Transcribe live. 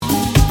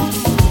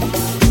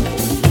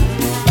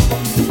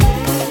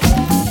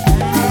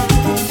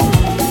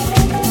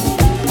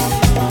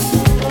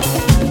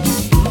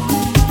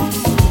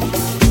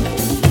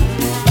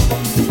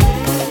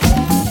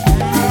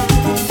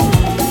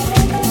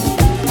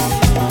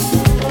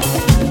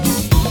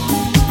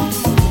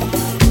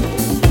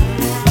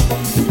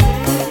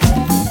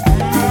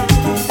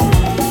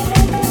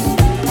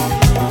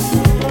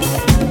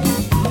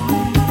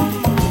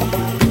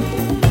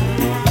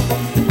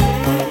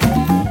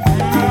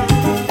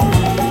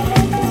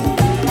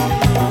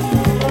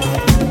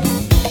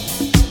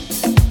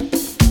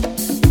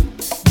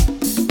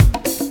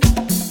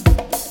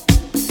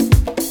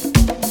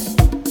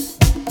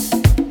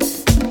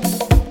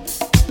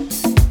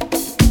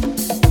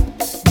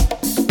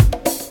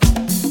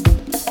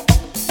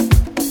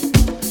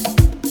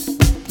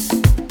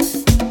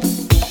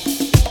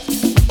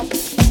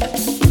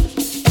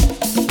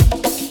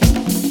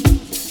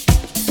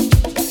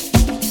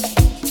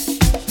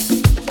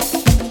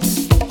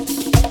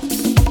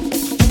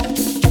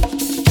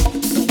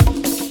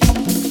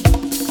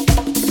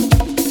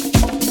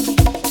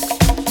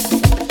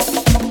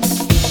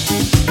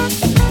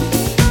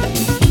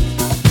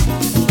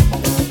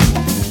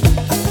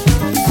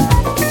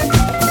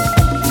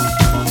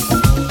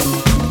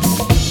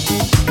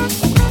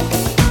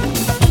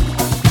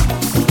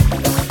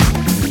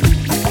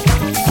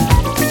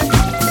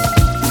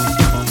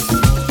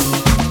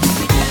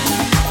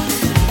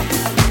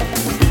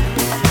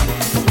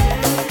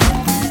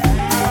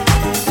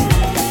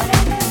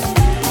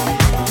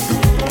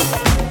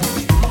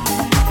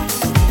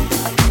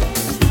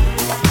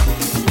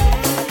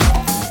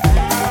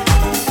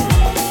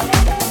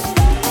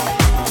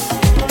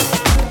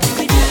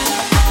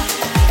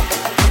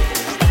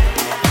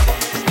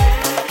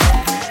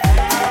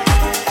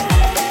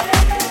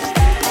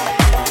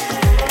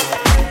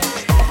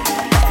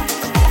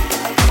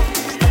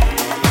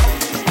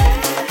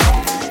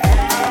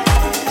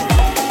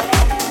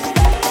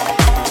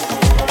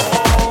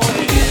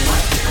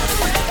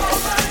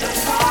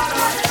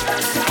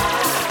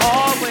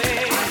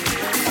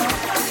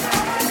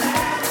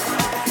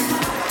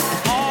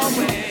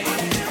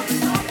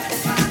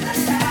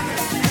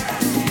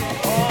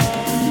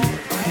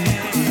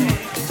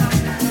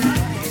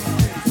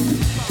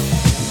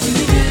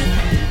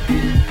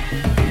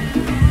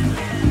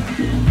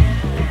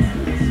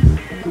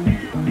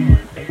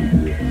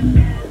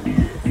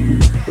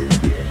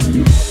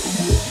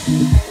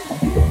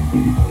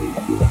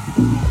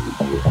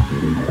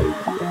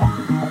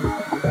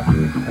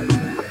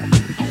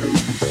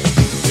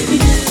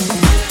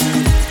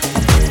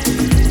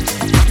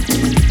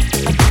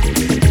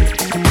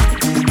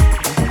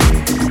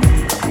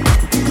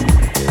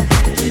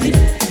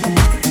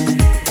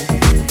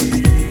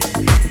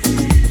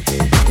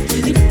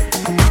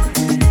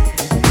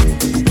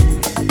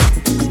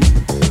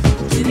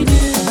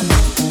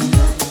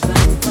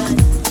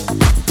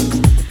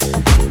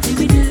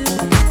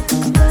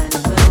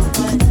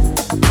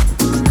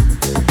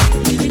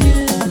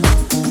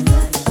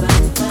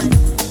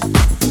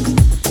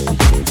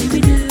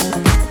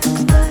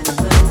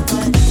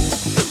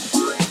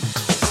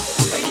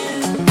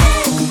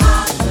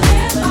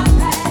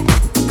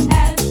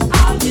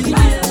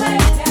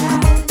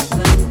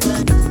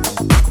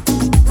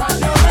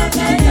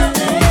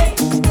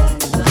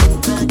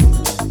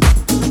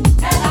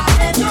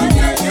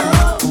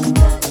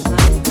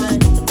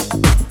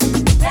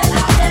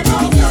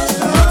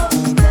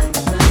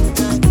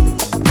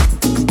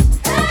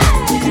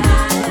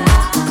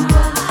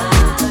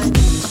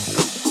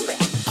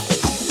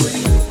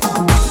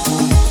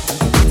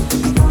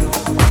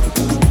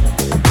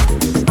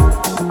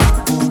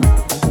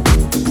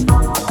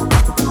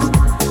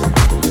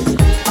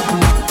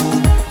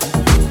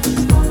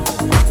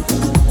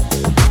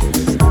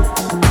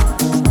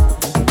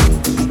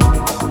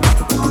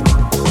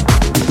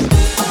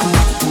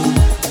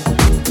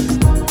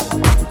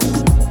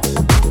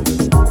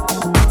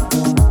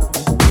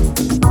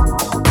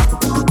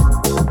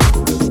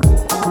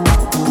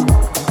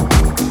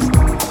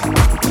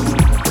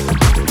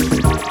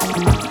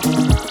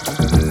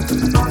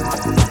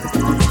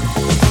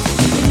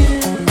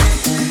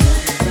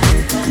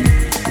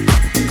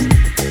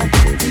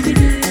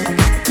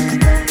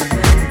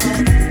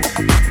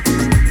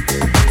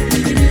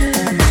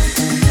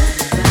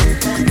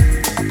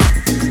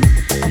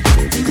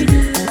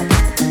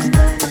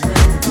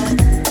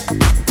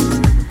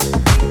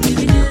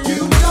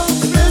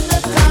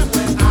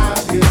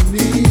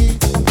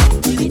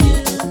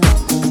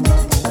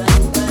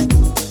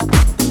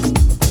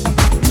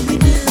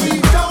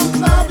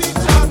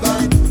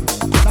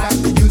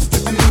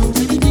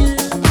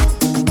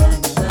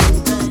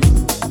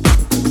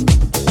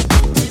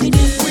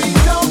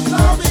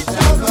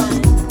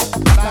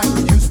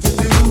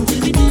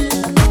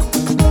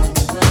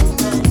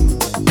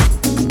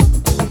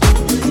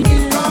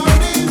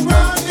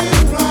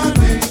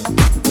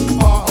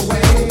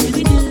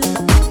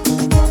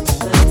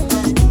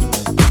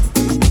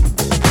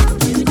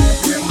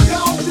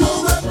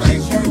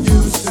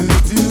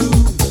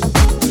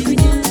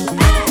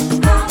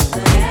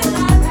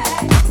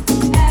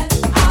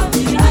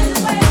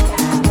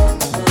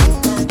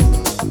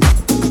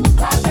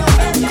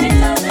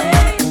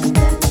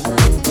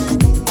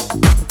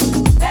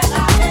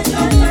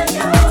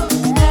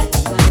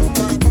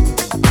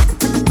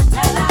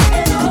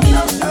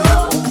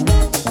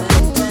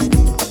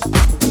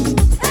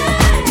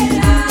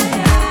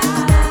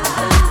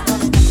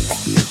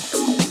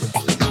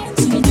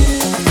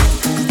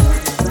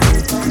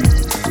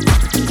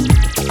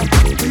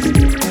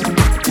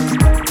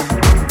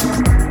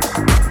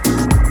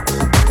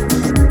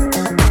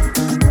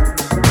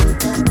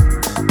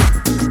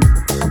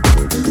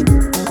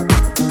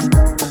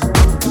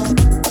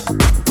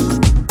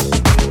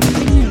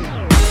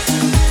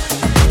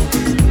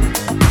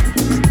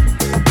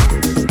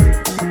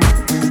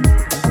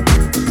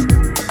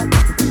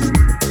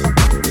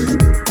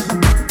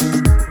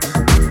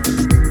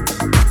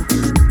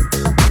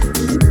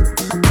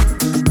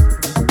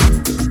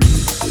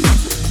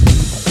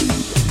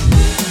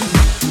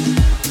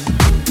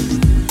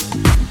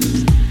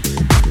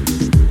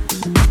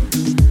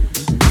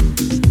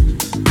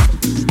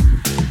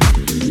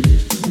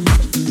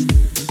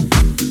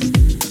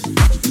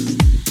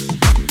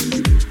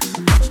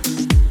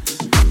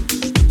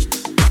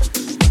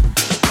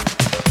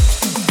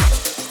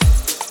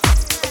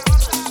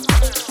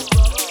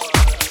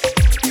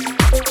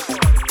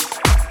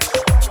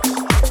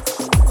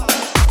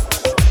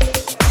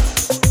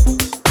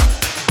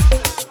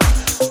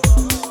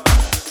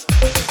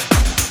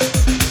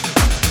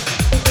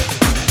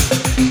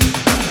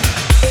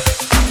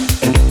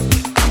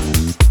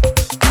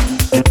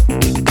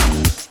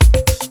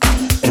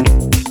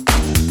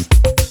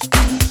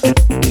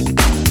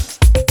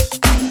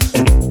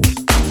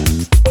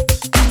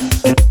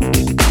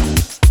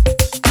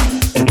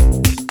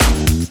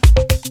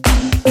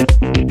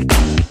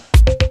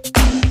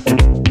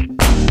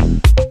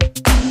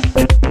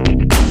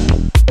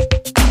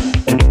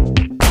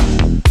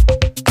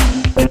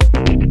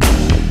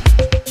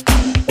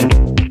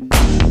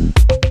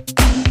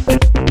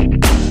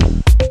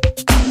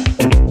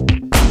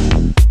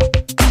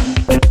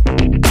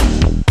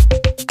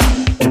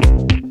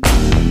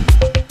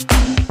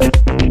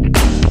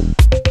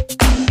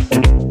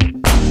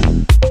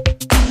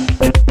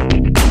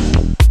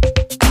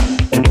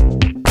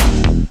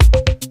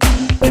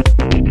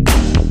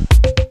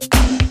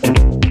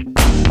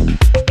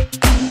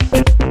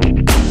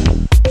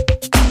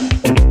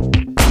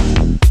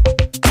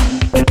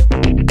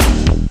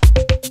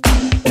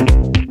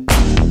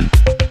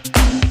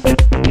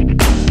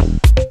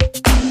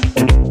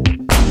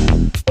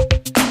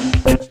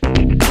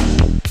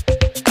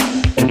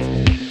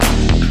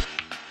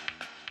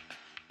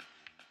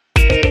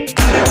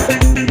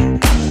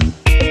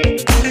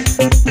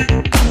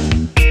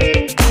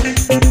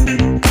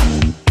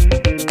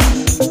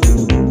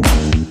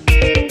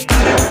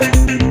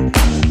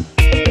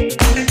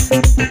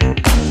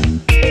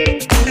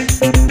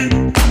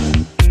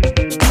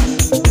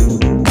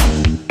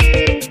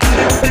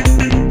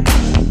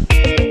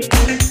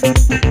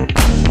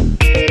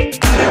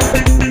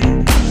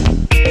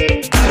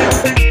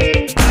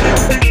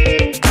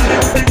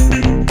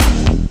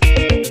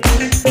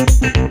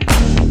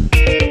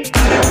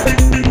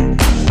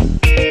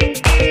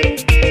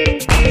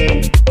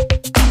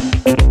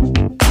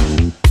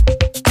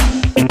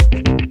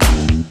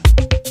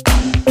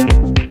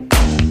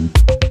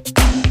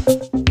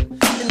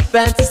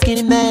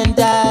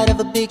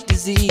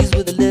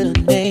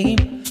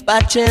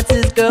chance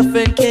his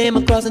girlfriend came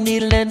across a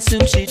needle and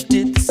soon she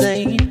did the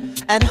same.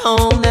 At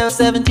home there were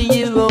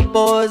 17-year-old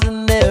boys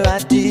and their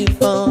idea of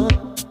fun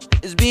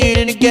is being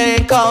in a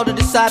gang called the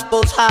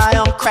Disciples, high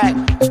on crack,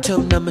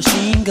 toting a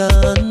machine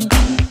gun.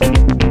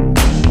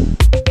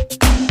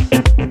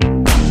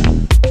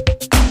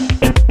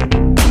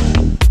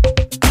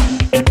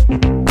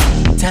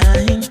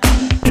 Time.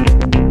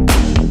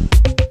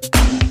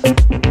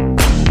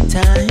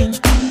 Time.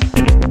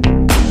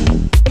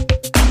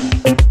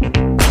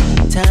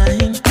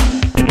 Time.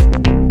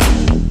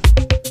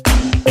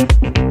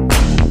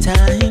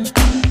 Time.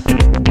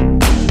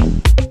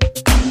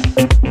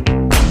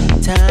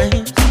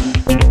 Time.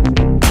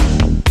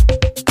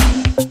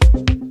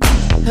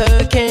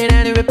 Hurricane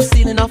Annie ripped the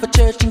ceiling off a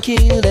church and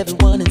killed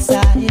everyone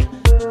inside. You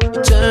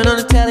turn on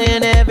the telly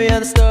and every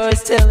other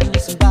story's telling you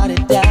somebody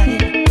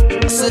died.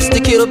 My sister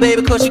killed her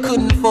baby cause she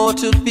couldn't afford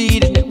to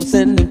feed it. It was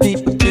sending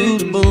people to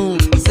the moon.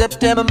 In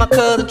September my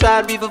cousin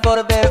tried beaver for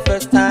the very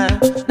first time.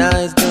 Now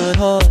he's going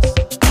horse.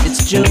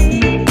 It's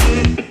June.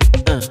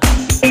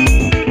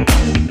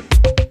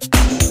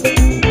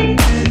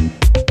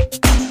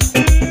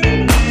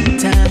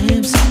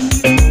 Times.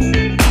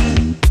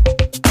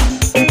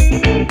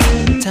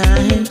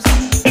 Times.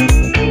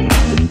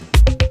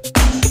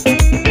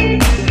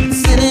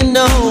 Sitting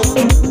on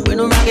when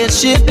a rocket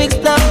ship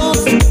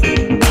explodes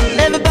and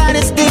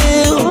everybody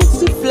still wants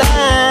to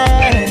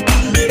fly.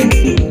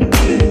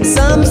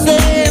 Some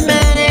say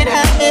man ain't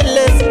happy,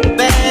 less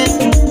bad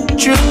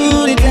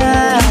truly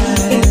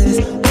dies.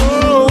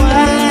 Oh,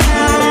 why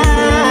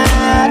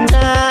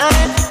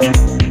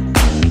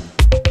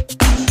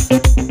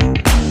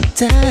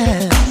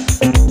time.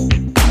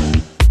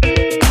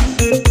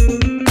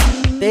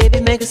 Baby,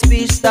 make a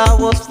speech, Star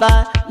Wars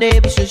fly,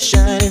 neighbors should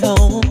shine it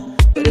home.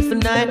 But if a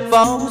night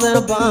falls and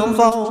a bomb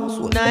falls,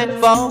 when night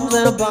falls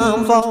and a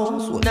bomb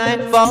falls, when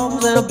night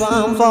falls and a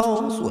bomb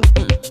falls,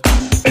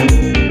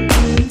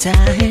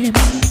 times.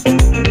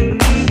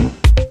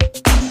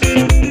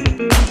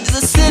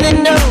 There's a silly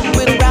note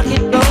with a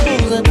rocket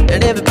goes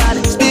and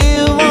everybody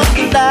still wants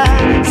to fly.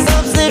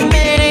 Some say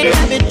man ain't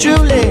happy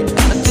truly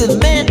until the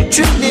man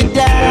truly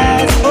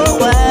dies. Oh,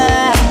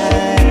 why?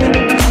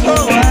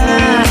 Oh,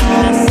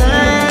 why?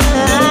 Sign.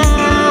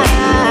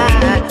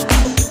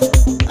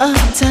 Oh,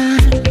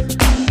 time.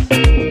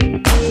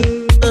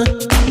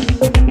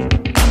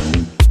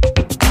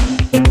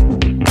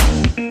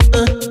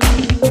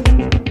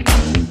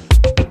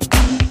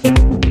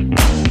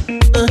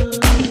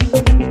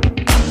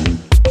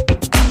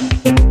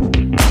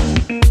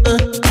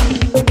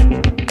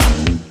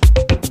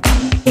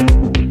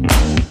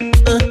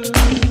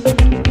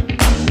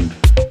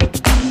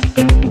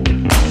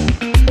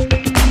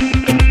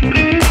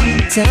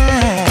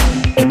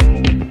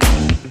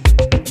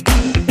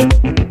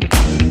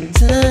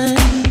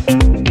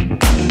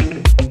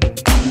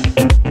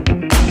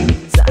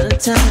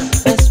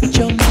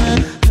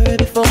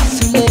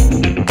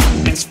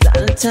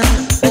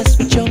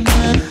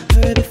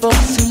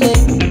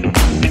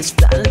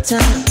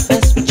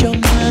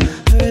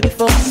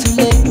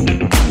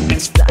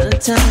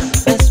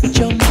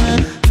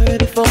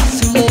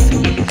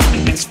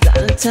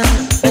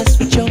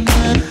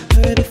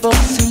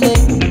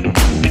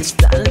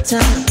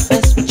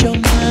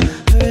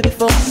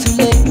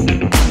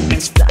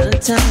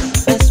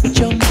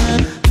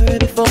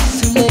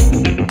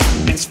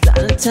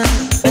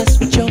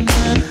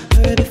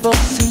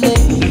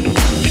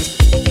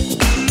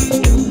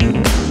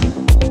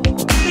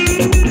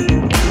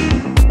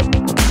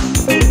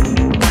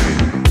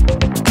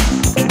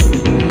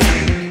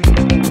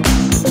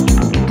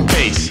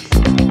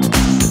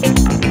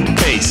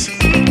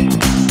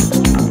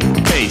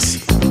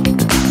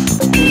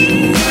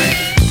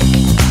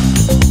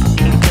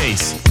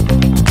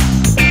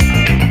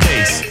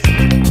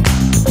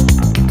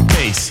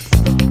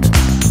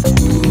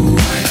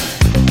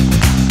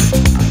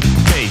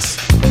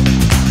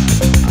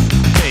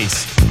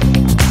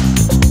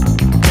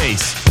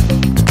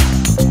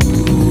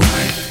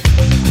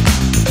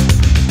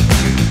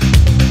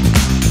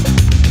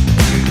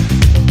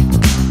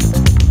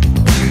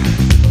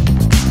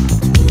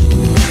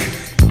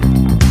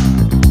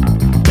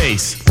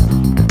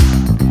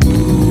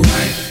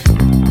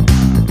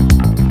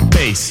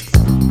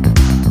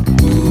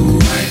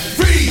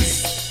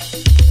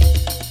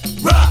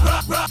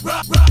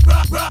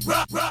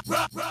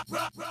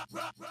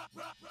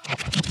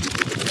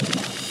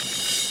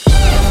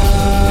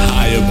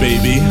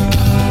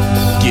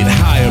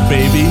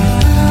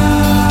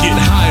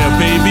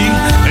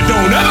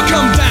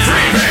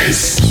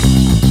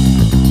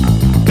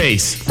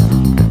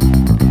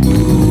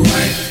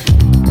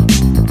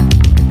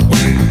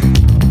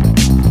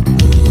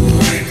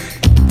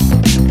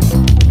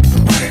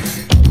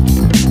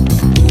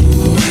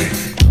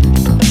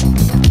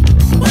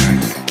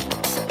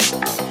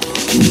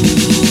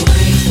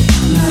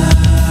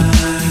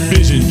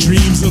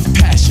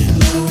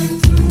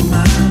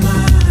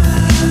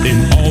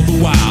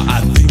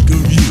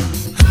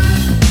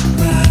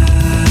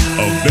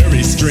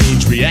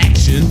 strange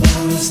reaction.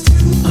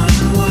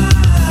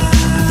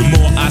 The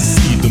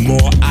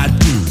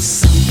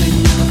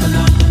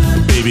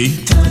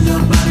baby. Telling your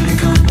body to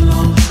come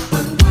along,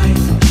 but white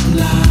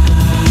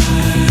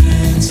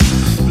lines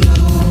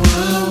blow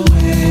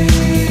away.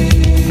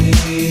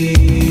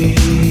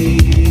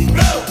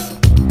 Blow,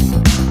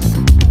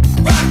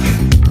 rock it,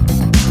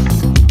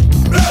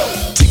 blow.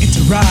 Ticket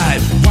to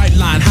ride, White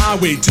Line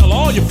Highway. Tell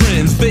all your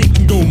friends they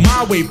can go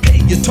my way. Pay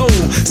your toll,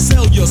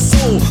 sell your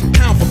soul.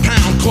 Pound for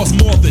pound, costs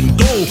more than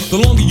gold. The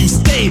longer you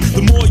stay,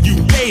 the more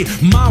you pay.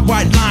 My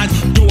white lines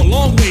go a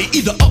long way,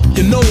 either up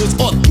your nose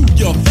or through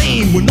your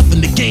vein, with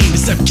nothing to gain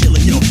except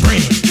killing your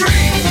brain.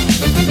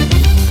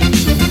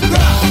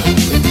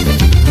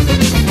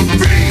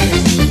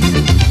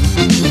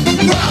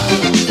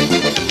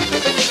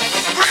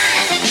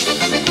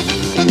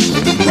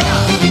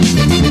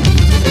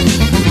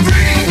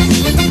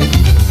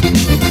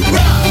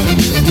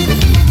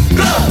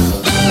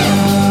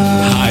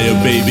 Higher,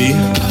 baby.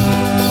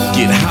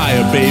 Get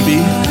higher, baby.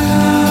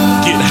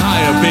 Get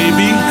higher,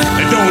 baby.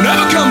 And don't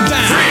ever come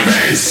down.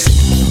 Freebase.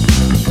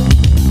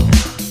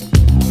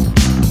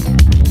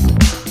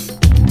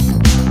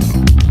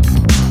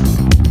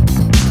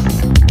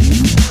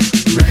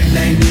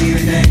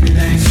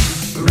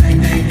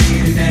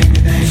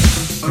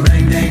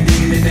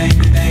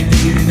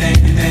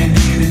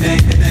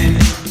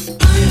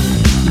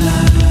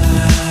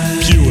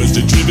 Pure as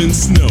the driven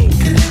snow.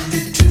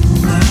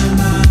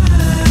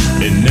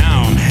 And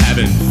now I'm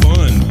having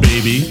fun,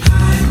 baby.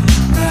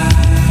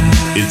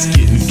 It's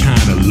getting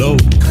kinda low.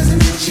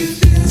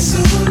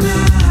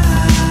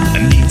 I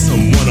need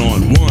some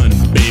one-on-one,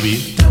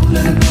 baby. Don't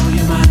let it blow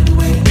your mind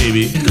away.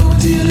 Baby. Go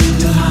to your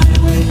little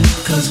highway,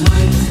 'cause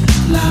white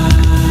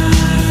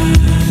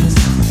lines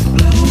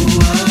blow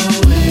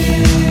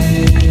away.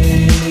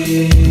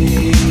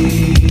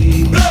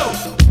 Blow!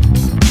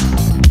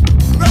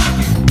 Rock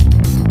it!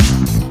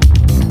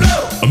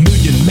 Blow! A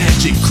million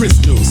magic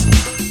crystals,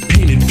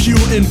 painted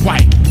pure and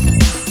white.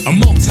 A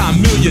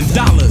multi-million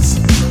dollars,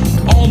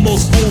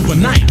 almost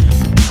overnight.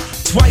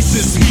 Twice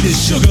as sweet as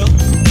sugar,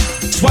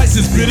 twice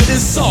as bitter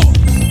as salt.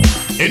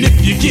 And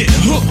if you get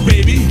hooked,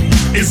 baby,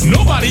 it's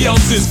nobody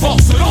else's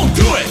fault, so don't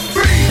do it.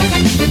 Free!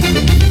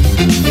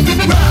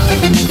 Rock!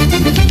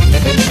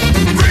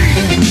 Free!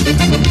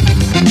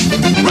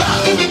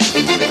 Rock!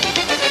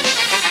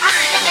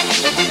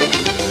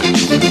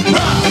 Free!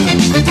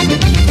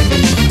 Rock!